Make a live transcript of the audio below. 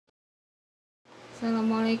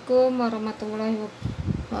Assalamualaikum warahmatullahi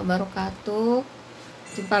wabarakatuh.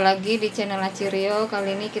 Jumpa lagi di channel Acirio.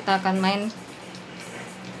 Kali ini kita akan main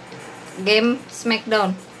game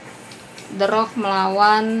Smackdown. The Rock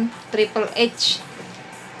melawan Triple H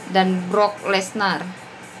dan Brock Lesnar.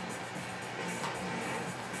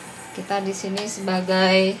 Kita di sini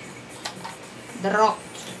sebagai The Rock.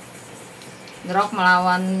 The Rock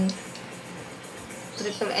melawan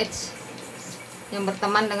Triple H yang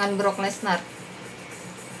berteman dengan Brock Lesnar.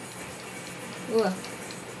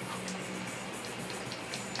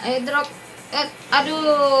 Ayo drop.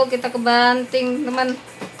 Aduh, kita kebanting, teman.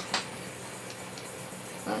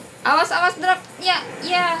 Awas drop. Ya.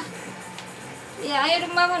 Ayo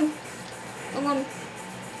dong, bangun.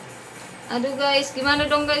 Aduh guys, gimana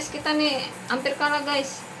dong guys? Kita nih hampir kalah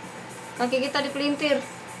guys. Kaki kita dipelintir.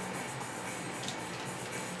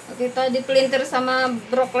 Kita dipelintir sama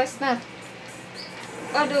Brock Lesnar.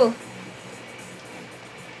 Aduh.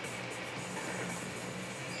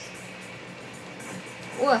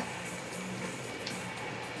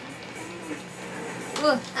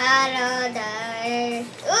 Halo guys.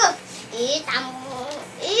 Tamu.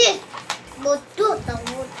 Butuh.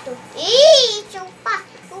 Sumpah.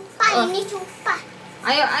 Ini sumpah.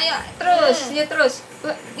 Ayo, terus. Ya terus.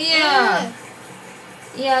 Iya,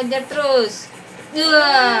 ajar terus.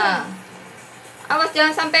 Awas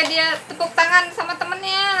jangan sampai dia tepuk tangan sama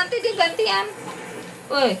temennya, nanti dia gantian.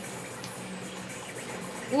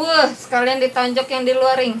 Sekalian ditonjok yang di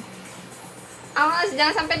luar ring. Awas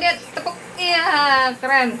jangan sampai dia tepuk. Iya,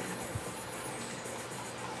 keren.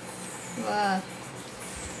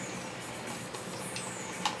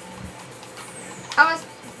 Awas.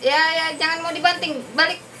 Ya, jangan mau dibanting.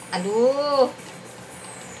 Balik. Aduh.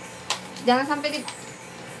 Jangan sampai di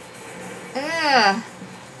salah.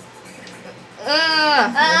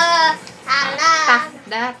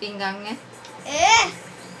 Dah pinggangnya.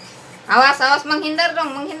 Awas menghindar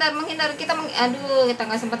dong, menghindar. Aduh, kita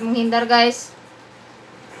nggak sempat menghindar guys.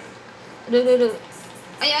 Aduh.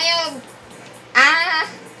 Ayo.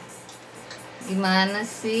 Gimana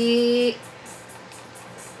sih?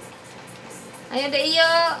 Ayo dek, iyo.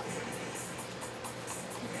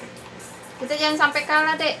 Kita jangan sampai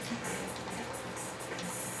kalah dek.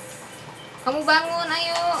 Kamu bangun,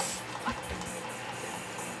 ayo.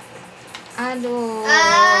 Aduh.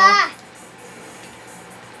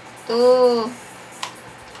 Tuh.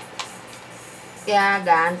 Ya,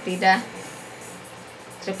 ganti dah.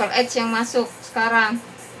 Triple H yang masuk sekarang.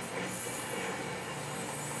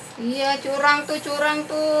 Iya, curang tuh.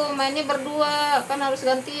 Mainnya berdua, kan harus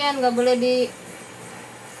gantian, nggak boleh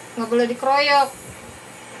dikeroyok.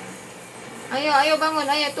 Ayo bangun,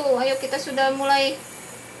 ayo kita sudah mulai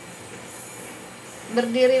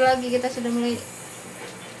berdiri lagi, kita sudah mulai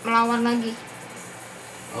melawan lagi.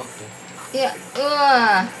 Oke. Ya,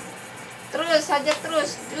 terus hajar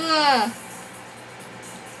terus.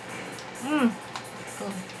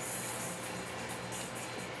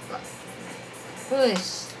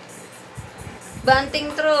 Banting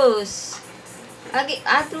terus. Lagi,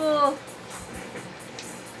 aduh.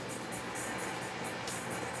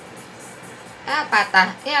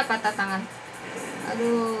 Patah tangan.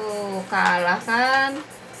 Aduh, kalah kan?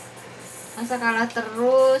 Masa kalah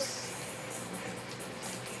terus?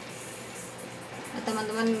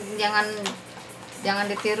 Teman-teman jangan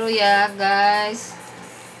ditiru ya guys.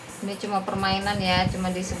 Ini cuma permainan ya, cuma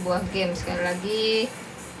di sebuah game. Sekali lagi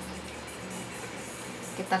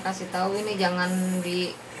kita kasih tahu, ini jangan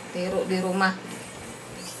ditiru di rumah.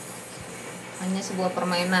 Hanya sebuah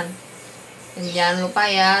permainan. Dan jangan lupa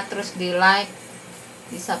ya, terus di like,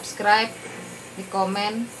 di subscribe, di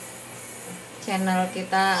komen channel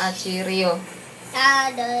kita Acirio.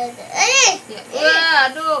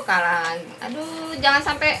 Aduh, kalah lagi. Aduh, jangan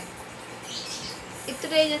sampai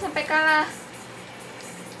jangan sampai kalah.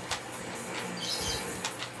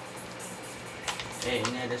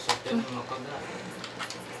 Ini ada shotgun mau kagak?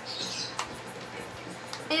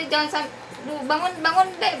 Ayo jangan sampai. Bangun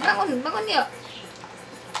deh, bangun yuk.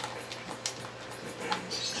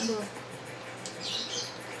 Aduh.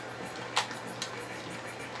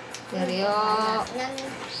 Dario.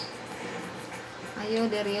 Ayo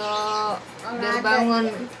Dario, biar bangun.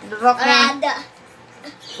 Deroknya.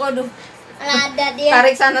 Waduh. Ada dia.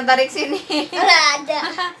 Tarik sana, tarik sini. Ada.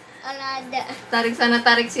 Tarik sana,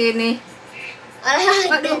 tarik sini.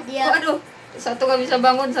 Waduh. Satu nggak bisa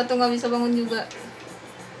bangun juga.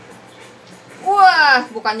 Wah,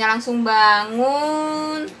 bukannya langsung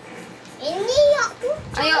bangun. Ini aku.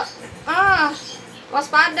 Ayo.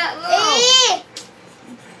 Waspada lo.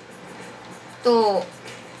 Tuh.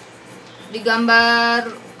 Digambar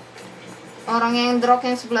Orang yang drop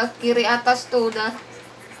yang sebelah kiri atas tuh udah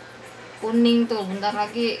kuning tuh, bentar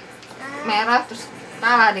lagi merah terus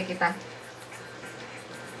kalah deh kita.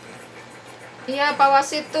 Iya Pak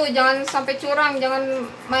Wasit tuh jangan sampai curang, jangan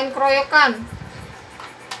main keroyokan.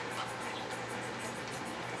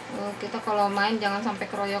 Kita kalau main jangan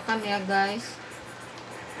sampai keroyokan ya guys.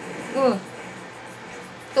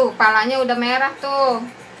 Tuh palanya udah merah tuh,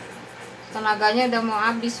 tenaganya udah mau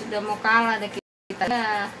habis, udah mau kalah deh kita.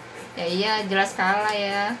 Ya iya jelas kalah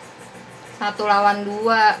ya, 1 lawan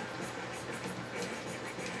 2.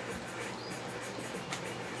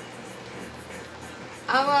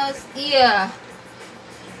 Awas, iya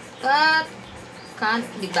kan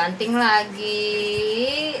dibanting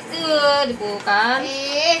lagi, dipukulkan.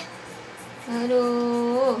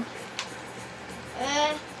 Aduh,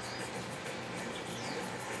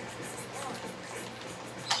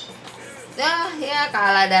 dah ya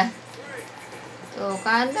kalah dah. Tuh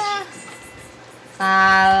kan dah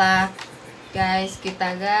kalah guys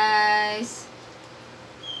kita guys.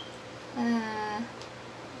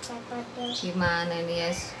 Gimana ini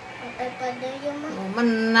guys?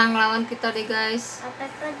 Menang lawan kita deh guys.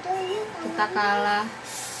 Kita kalah.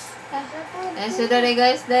 Sudah deh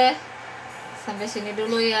guys deh. Sampai sini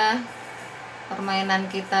dulu ya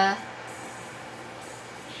permainan kita.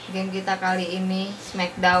 Game kita kali ini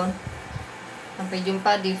Smackdown. Sampai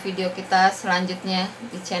jumpa di video kita selanjutnya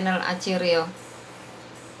di channel Acirio.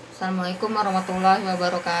 Assalamualaikum warahmatullahi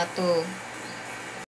wabarakatuh.